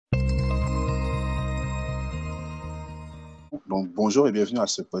Donc, bonjour et bienvenue à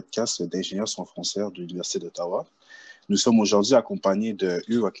ce podcast d'ingénieurs sans frontières de l'Université d'Ottawa. Nous sommes aujourd'hui accompagnés de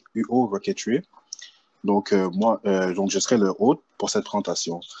UO Rocketry. Donc, je serai le hôte pour cette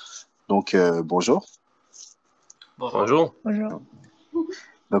présentation. Donc, bonjour. Bonjour. Bonjour.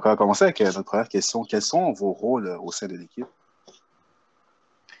 Donc, on va commencer avec notre première question. Quels sont vos rôles au sein de l'équipe?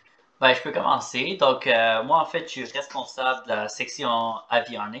 Ben, je peux commencer. Donc, moi, en fait, je suis responsable de la section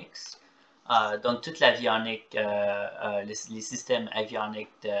avionics. Donc, toute l'avionique, les systèmes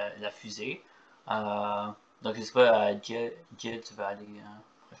avioniques de la fusée. Donc, je sais pas, Jill, tu veux aller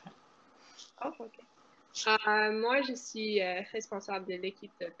prochain? Oh, OK. Moi, je suis responsable de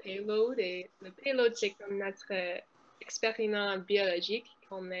l'équipe de Payload et le Payload, c'est comme notre expériment biologique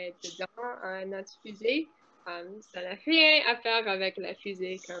qu'on met dedans notre fusée. Ça n'a rien à faire avec la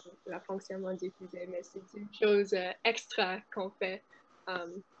fusée, comme le fonctionnement du fusée, mais c'est une chose extra qu'on fait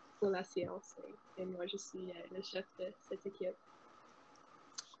pour la science. Et moi, je suis le chef de cette équipe.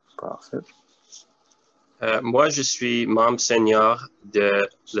 Parfait. Moi, je suis membre senior de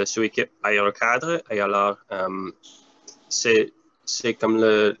la sous-équipe Aérocadre. Et alors, c'est comme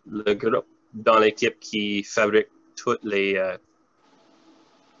le groupe dans l'équipe qui fabrique toutes les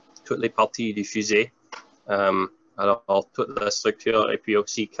parties du fusée. Alors, toute la structure et puis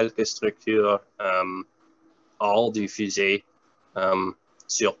aussi quelques structures hors du fusée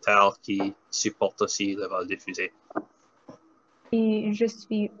sur Terre qui supportent aussi le vol du fusée. Et je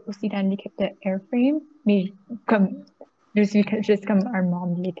suis aussi dans l'équipe de Airframe, mais je suis juste comme un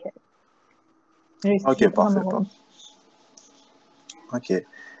membre de l'équipe. OK, parfait. OK.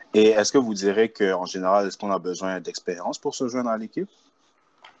 Et est-ce que vous direz qu'en général, est-ce qu'on a besoin d'expérience pour se joindre à l'équipe?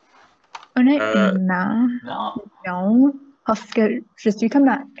 Honnêtement, non, parce que je suis comme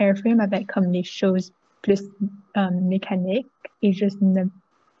dans Airframe avec comme des choses plus mécaniques et je ne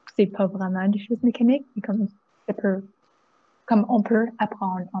sais pas vraiment des choses mécaniques, mais comme on peut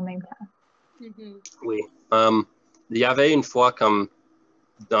apprendre en même temps. Mm-hmm. Oui. Il y avait une fois comme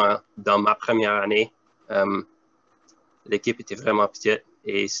dans ma première année, l'équipe était vraiment petite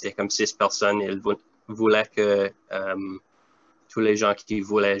et c'était comme 6 personnes et ils voulaient que tous les gens qui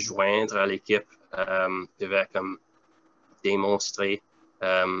voulaient joindre à l'équipe devaient comme démontrer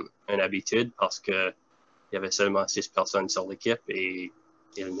une habitude parce que il y avait seulement 6 personnes sur l'équipe et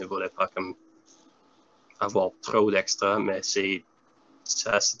ils ne voulaient pas comme avoir trop d'extra, mais c'était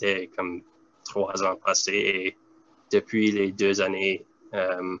comme 3 ans passés et depuis les 2 années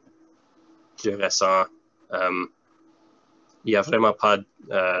plus récentes, il n'y a vraiment pas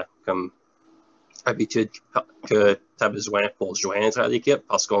comme habitude que tu as besoin pour joindre à l'équipe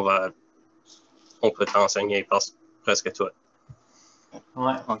parce qu'on peut t'enseigner presque tout.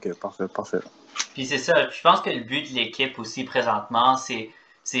 Ouais. OK, parfait. Puis c'est ça, je pense que le but de l'équipe aussi présentement, c'est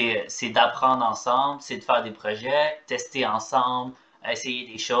d'apprendre ensemble, c'est de faire des projets, tester ensemble, essayer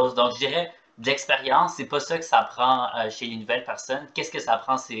des choses. Donc je dirais, de l'expérience, c'est pas ça que ça prend chez les nouvelles personnes. Qu'est-ce que ça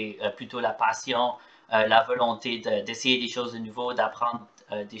prend, c'est plutôt la passion, la volonté d'essayer des choses de nouveau, d'apprendre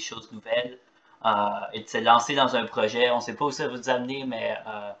des choses nouvelles et de se lancer dans un projet. On sait pas où ça va vous amener, mais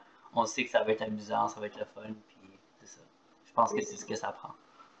on sait que ça va être amusant, ça va être le fun, puis c'est ça. Je pense que c'est ce que ça prend.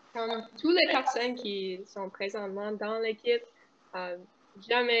 Comme toutes les personnes qui sont présentement dans l'équipe, quand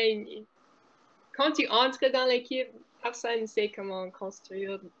tu entres dans l'équipe, personne ne sait comment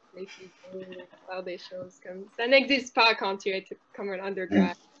construire les fusées, faire des choses comme ça n'existe pas quand tu es comme un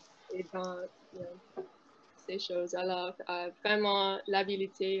undergrad et dans ces choses. Alors, vraiment,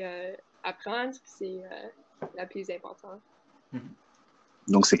 l'habilité apprendre, c'est la plus importante.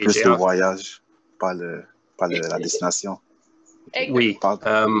 Donc, c'est plus le voyage, pas la destination. Oui,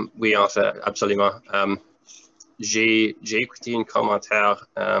 oui, en fait, absolument. J'ai écouté un commentaire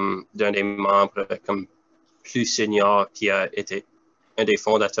d'un des membres comme plus senior qui a été un des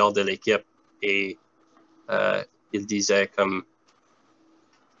fondateurs de l'équipe et il disait comme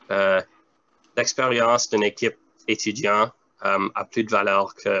l'expérience d'une équipe étudiant a plus de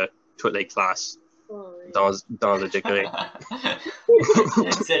valeur que toutes les classes dans le degré.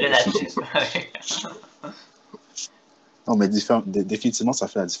 C'est relatif. Non, mais définitivement, ça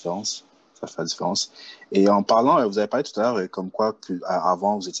fait la différence. Et en parlant, vous avez parlé tout à l'heure comme quoi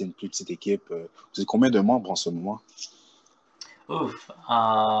avant, vous étiez une plus petite équipe. Vous êtes combien de membres en ce moment? Ouf.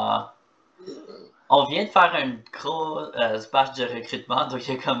 On vient de faire un gros batch de recrutement, donc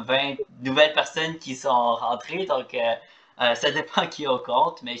il y a comme 20 nouvelles personnes qui sont rentrées, donc ça dépend qui on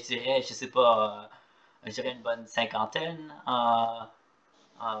compte, mais je dirais, je sais pas, je dirais une bonne cinquantaine.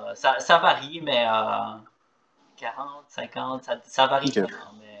 Ça varie, mais 40, 50, ça varie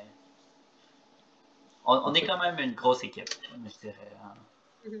vraiment, mais on est quand même une grosse équipe, je dirais.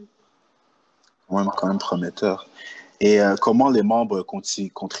 Quand même prometteur. Et comment les membres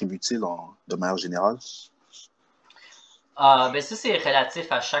contribuent-ils de manière générale? Ben ça, c'est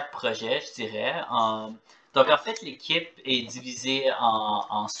relatif à chaque projet, je dirais. Donc, en fait, l'équipe est divisée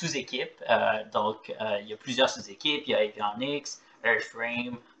en sous-équipes. Il y a plusieurs sous-équipes. Il y a avionics,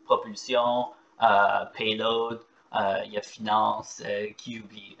 airframe, propulsion, payload, il y a finance, qui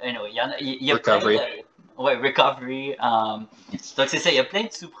oublie. Anyway, il y a plein Recovery. Ouais, recovery. Donc, c'est ça, il y a plein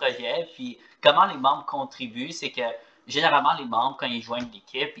de sous-projets. Puis, comment les membres contribuent, c'est que généralement, les membres, quand ils joignent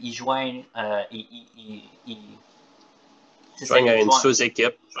l'équipe, ils joignent, c'est ça, Joignent à ils une joignent.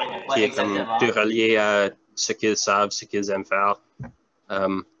 sous-équipe qui Ouais, est comme exactement. plus reliée à ce qu'ils savent, ce qu'ils aiment faire.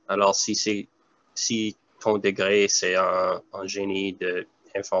 Alors, si ton degré, c'est en génie de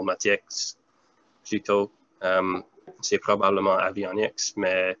informatique, plutôt, c'est probablement avionics,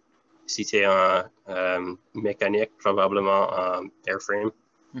 mais si tu es en mécanique, probablement en airframe.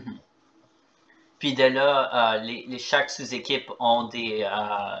 Mhm. Puis de là, chaque sous-équipe ont des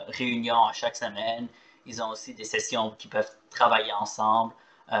réunions à chaque semaine. Ils ont aussi des sessions qui peuvent travailler ensemble.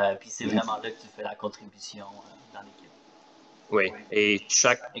 Puis c'est vraiment là que tu fais la contribution dans l'équipe. Oui, et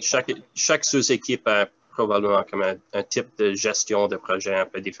chaque sous-équipe a probablement comme un type de gestion de projet un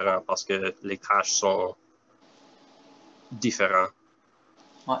peu différent parce que les tâches sont différentes.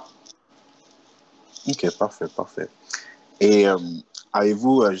 Ouais. Ok, parfait, parfait. Et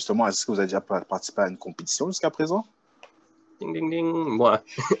avez-vous, justement, est-ce que vous avez déjà participé à une compétition jusqu'à présent? Ding, ding, ding, moi.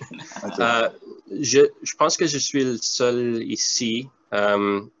 Ok. Je pense que je suis le seul ici,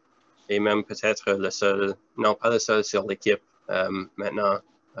 et même peut-être le seul, non, pas le seul sur l'équipe. Maintenant,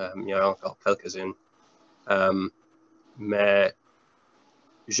 il y a encore quelques-unes. Mais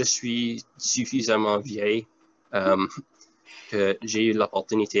je suis suffisamment vieille que j'ai eu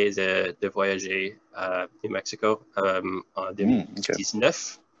l'opportunité de voyager à New Mexico en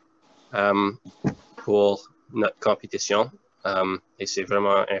 2019 pour notre compétition. Et c'est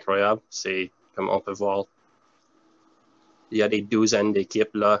vraiment incroyable. C'est comme on peut voir, il y a des douzaines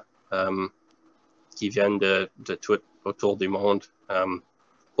d'équipes là qui viennent de tout autour du monde.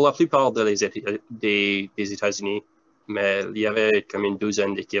 Pour la plupart des États-Unis, mais il y avait comme une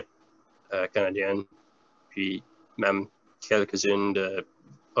douzaine d'équipes canadiennes, puis même quelques-unes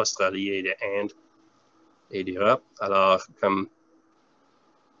d'Australie et d'Inde et d'Europe. Alors, comme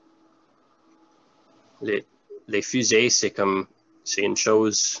les fusées, c'est une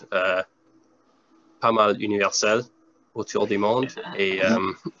chose pas mal universelle autour du monde. Et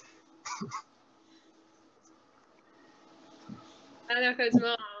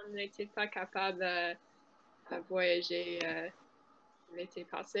Malheureusement, on n'était pas capable de voyager l'été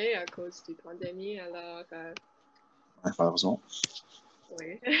passé à cause de la pandémie. Alors, Ouais, par exemple.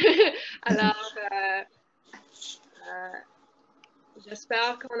 oui. Alors,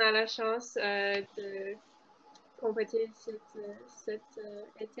 j'espère qu'on a la chance de compétir cet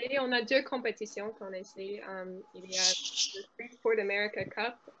été. On a deux compétitions qu'on essaie. Il y a le Freeport America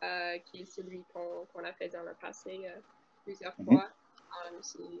Cup, qui est celui qu'on a fait dans le passé plusieurs fois.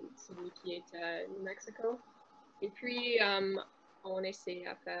 C'est celui qui est à New Mexico. Et puis, on essaie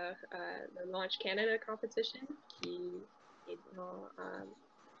à faire le Launch Canada Competition, qui est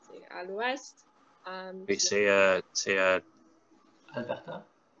à l'ouest. et c'est Alberta?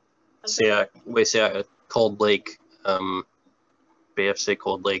 oui, c'est à Cold Lake, BFC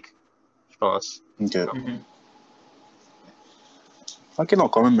Cold Lake, je pense. Ok. Mhm. Ok,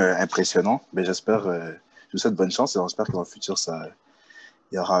 donc quand même impressionnant. Mais j'espère, je vous souhaite bonne chance et j'espère que dans le futur,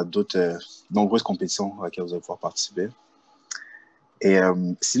 il y aura d'autres nombreuses compétitions à laquelle vous allez pouvoir participer. Et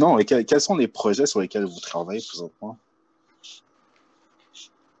sinon, quels sont les projets sur lesquels vous travaillez présentement?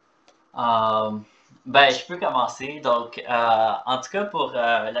 Ben, je peux commencer. Donc, en tout cas, pour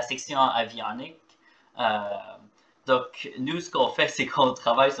la section avionique, euh, donc, nous, ce qu'on fait, c'est qu'on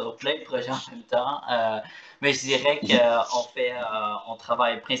travaille sur plein de projets en même temps. Mais je dirais on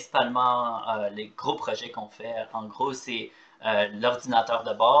travaille principalement, les gros projets qu'on fait. En gros, c'est l'ordinateur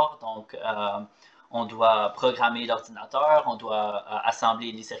de bord. Donc, on doit programmer l'ordinateur, on doit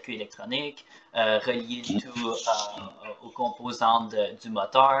assembler les circuits électroniques, relier le tout aux composantes du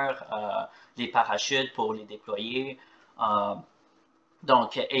moteur, les parachutes pour les déployer. Euh,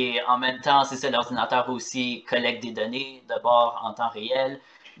 donc, et en même temps, c'est ça, l'ordinateur aussi collecte des données de bord en temps réel,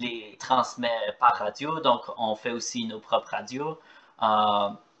 les transmet par radio, donc on fait aussi nos propres radios. Euh,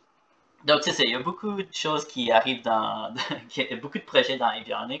 donc, c'est ça, il y a beaucoup de choses qui arrivent il y a beaucoup de projets dans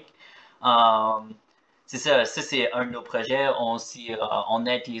Avionic. Euh, c'est ça, c'est un de nos projets. On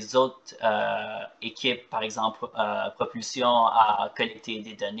aide les autres équipes, par exemple, Propulsion, à collecter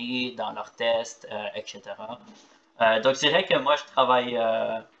des données dans leurs tests, etc. Donc, je dirais que moi, je travaille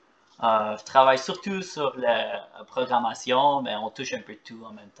Je travaille surtout sur la programmation, mais on touche un peu de tout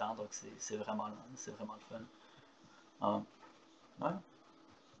en même temps, donc c'est vraiment le fun. Ouais.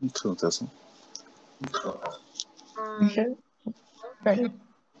 Très intéressant. Je, pardon.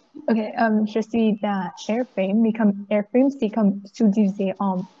 Ok, je suis dans Airframe, mais comme Airframe, c'est comme sous-divisé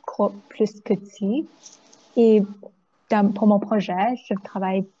en groupes plus petits. Et pour mon projet, je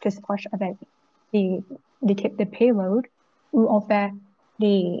travaille plus proche avec l'équipe de Payload, où on fait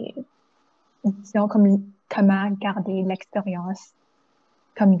disons, comme comment garder l'expérience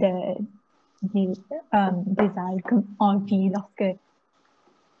comme des algues comme en vie lorsque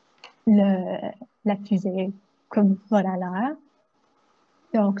la fusée comme vole à l'air.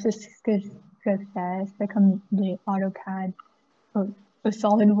 Donc, c'est ce que je fais. C'est comme des AutoCAD ou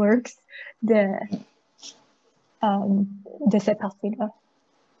SolidWorks de, de cette partie-là.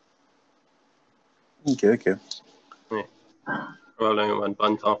 OK. Oui. Probablement un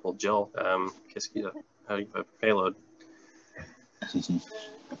bon temps pour Jill. Qu'est-ce qui arrive à Payload?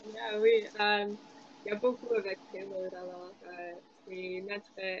 Oui, il y a beaucoup avec Payload. Alors, c'est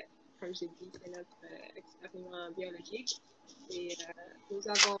notre, comme j'ai dit, c'est notre expériment biologique. Et nous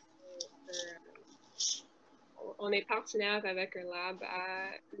avons, on est partenaire avec un lab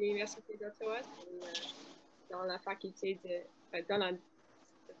à l'Université d'Ottawa, dans la faculté dans le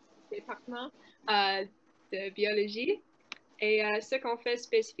département de biologie. Et ce qu'on fait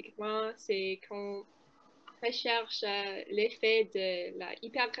spécifiquement, c'est qu'on recherche l'effet de la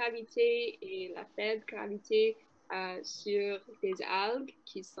hypergravité et la faible gravité sur des algues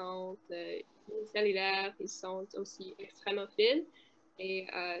qui sont unicellulaires, qui sont aussi extrémophiles et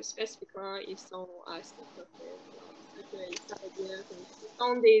spécifiquement, ils sont cyclophiles. Ça veut dire que ce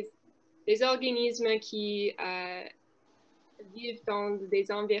sont des organismes qui vivent dans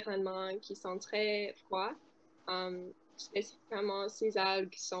des environnements qui sont très froids. Spécifiquement, ces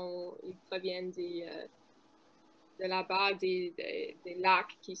algues ils proviennent de là-bas des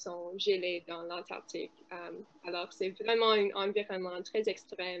lacs qui sont gelés dans l'Antarctique. Alors, c'est vraiment un environnement très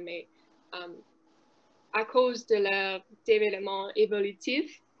extrême et à cause de leur développement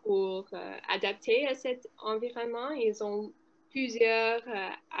évolutif pour adapter à cet environnement, ils ont plusieurs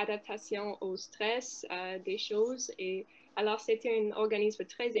adaptations au stress des choses. Et alors, c'était un organisme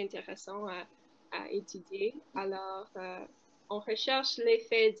très intéressant à étudier. Alors, on recherche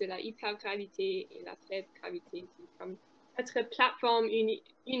l'effet de la hypergravité et la faible gravité. C'est comme notre plateforme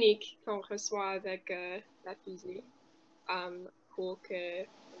unique qu'on reçoit avec la fusée pour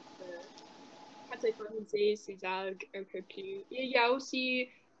catégoriser ces algues un peu plus. Il y a aussi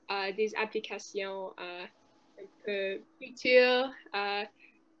des applications un peu futures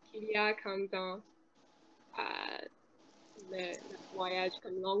qu'il y a comme dans le voyage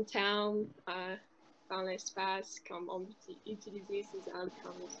comme long terme dans l'espace, comme on peut utiliser ces algues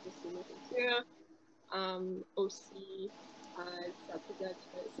comme espèce de nourriture. Aussi, ça peut être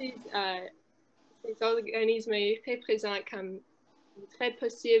ces organismes représentent comme une très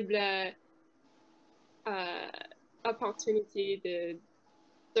possible opportunité de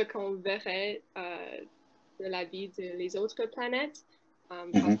ce qu'on verrait de la vie des autres planètes.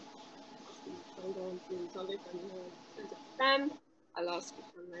 Parce qu'ils sont dans des environnements très extrêmes. Alors, c'est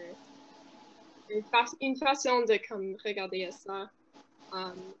comme une façon de comme, regarder à ça.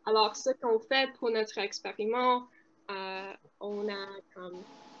 Alors, ce qu'on fait pour notre expériment, on a comme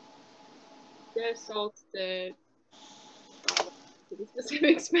deux sortes de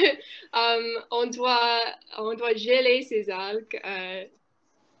on doit geler ces algues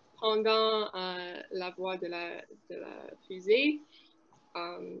pendant la voie de la fusée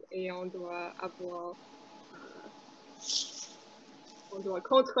et on doit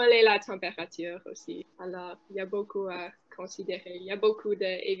contrôler la température aussi. Alors, il y a beaucoup à considérer. Il y a beaucoup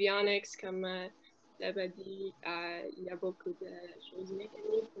d'avionics, comme Deb a dit. Il y a beaucoup de choses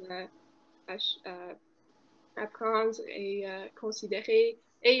mécaniques à prendre et considérer.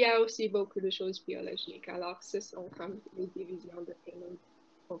 Et il y a aussi beaucoup de choses biologiques. Alors, ce sont comme les divisions de Payload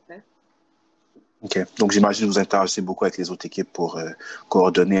qu'on fait. OK. Donc, j'imagine que vous interagissez beaucoup avec les autres équipes pour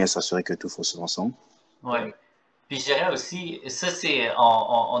coordonner et s'assurer que tout fonctionne ensemble. Oui. Puis je dirais aussi, ça c'est,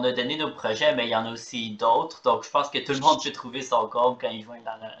 on a donné nos projets, mais il y en a aussi d'autres. Donc je pense que tout le monde peut trouver son compte quand il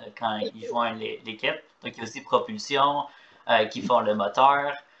joint l'équipe. Donc il y a aussi propulsion qui font le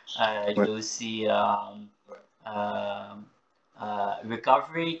moteur. Il y a aussi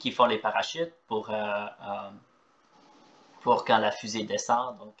recovery qui font les parachutes pour quand la fusée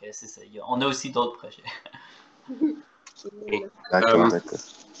descend. Donc c'est ça. On a aussi d'autres projets. D'accord.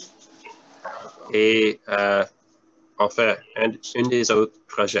 Et en fait, un des autres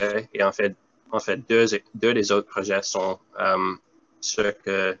projets, et en fait deux des autres projets sont ceux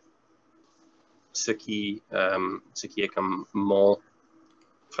que ce qui est comme mon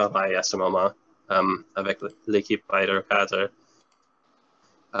travail à ce moment avec l'équipe Fighter 4.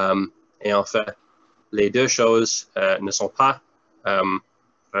 Et en fait, les deux choses ne sont pas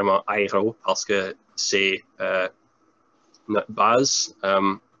vraiment aéro parce que c'est notre base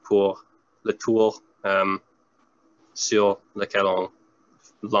pour le tour sur lequel on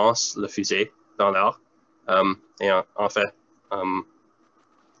lance le fusée dans l'air. Et en fait,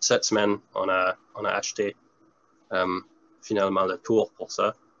 cette semaine, on a acheté finalement le tour pour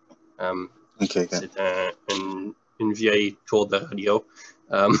ça. Okay. C'est une vieille tour de radio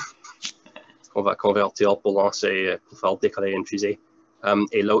qu'on va convertir pour faire décoller une fusée.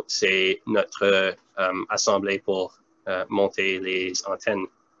 Et l'autre, c'est notre assemblée pour monter les antennes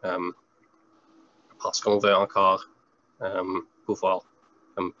parce qu'on veut encore pouvoir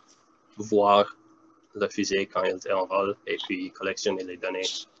voir le fusée quand il est en vol et puis collectionner les données.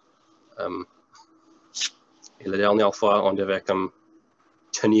 Et la dernière fois, on devait comme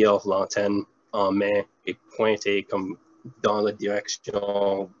tenir l'antenne en main et pointer comme dans la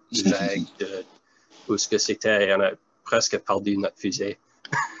direction vague de où ce que c'était et on a presque perdu notre fusée.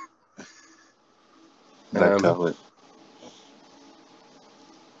 D'accord, oui.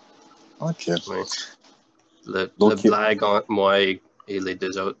 OK. Oui. Le blague entre moi et les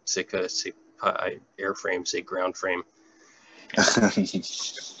deux autres, c'est que c'est pas airframe, c'est ground frame.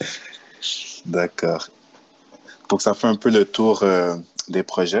 D'accord. Donc, ça fait un peu le tour des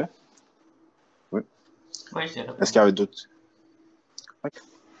projets. Oui. Oui, je dirais. Est-ce qu'il y avait d'autres?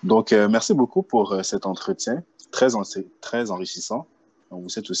 Donc, merci beaucoup pour cet entretien, très enrichissant. On vous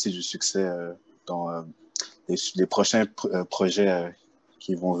souhaite aussi du succès dans les prochains projets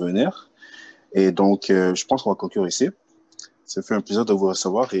qui vont venir. Et donc, je pense qu'on va conclure ici. Ça fait un plaisir de vous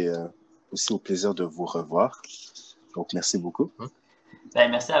recevoir et aussi au plaisir de vous revoir. Donc, merci beaucoup. Ben,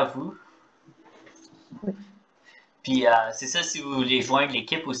 merci à vous. Oui. Puis, c'est ça, si vous voulez joindre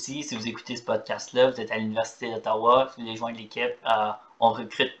l'équipe aussi, si vous écoutez ce podcast-là, vous êtes à l'Université d'Ottawa, si vous voulez joindre l'équipe, on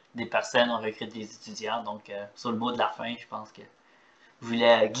recrute des personnes, on recrute des étudiants. Donc, sur le mot de la fin, je pense que je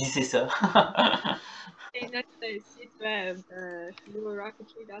voulais glisser ça. Et notre site web,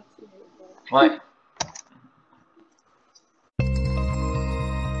 rocketry.ca. Ouais.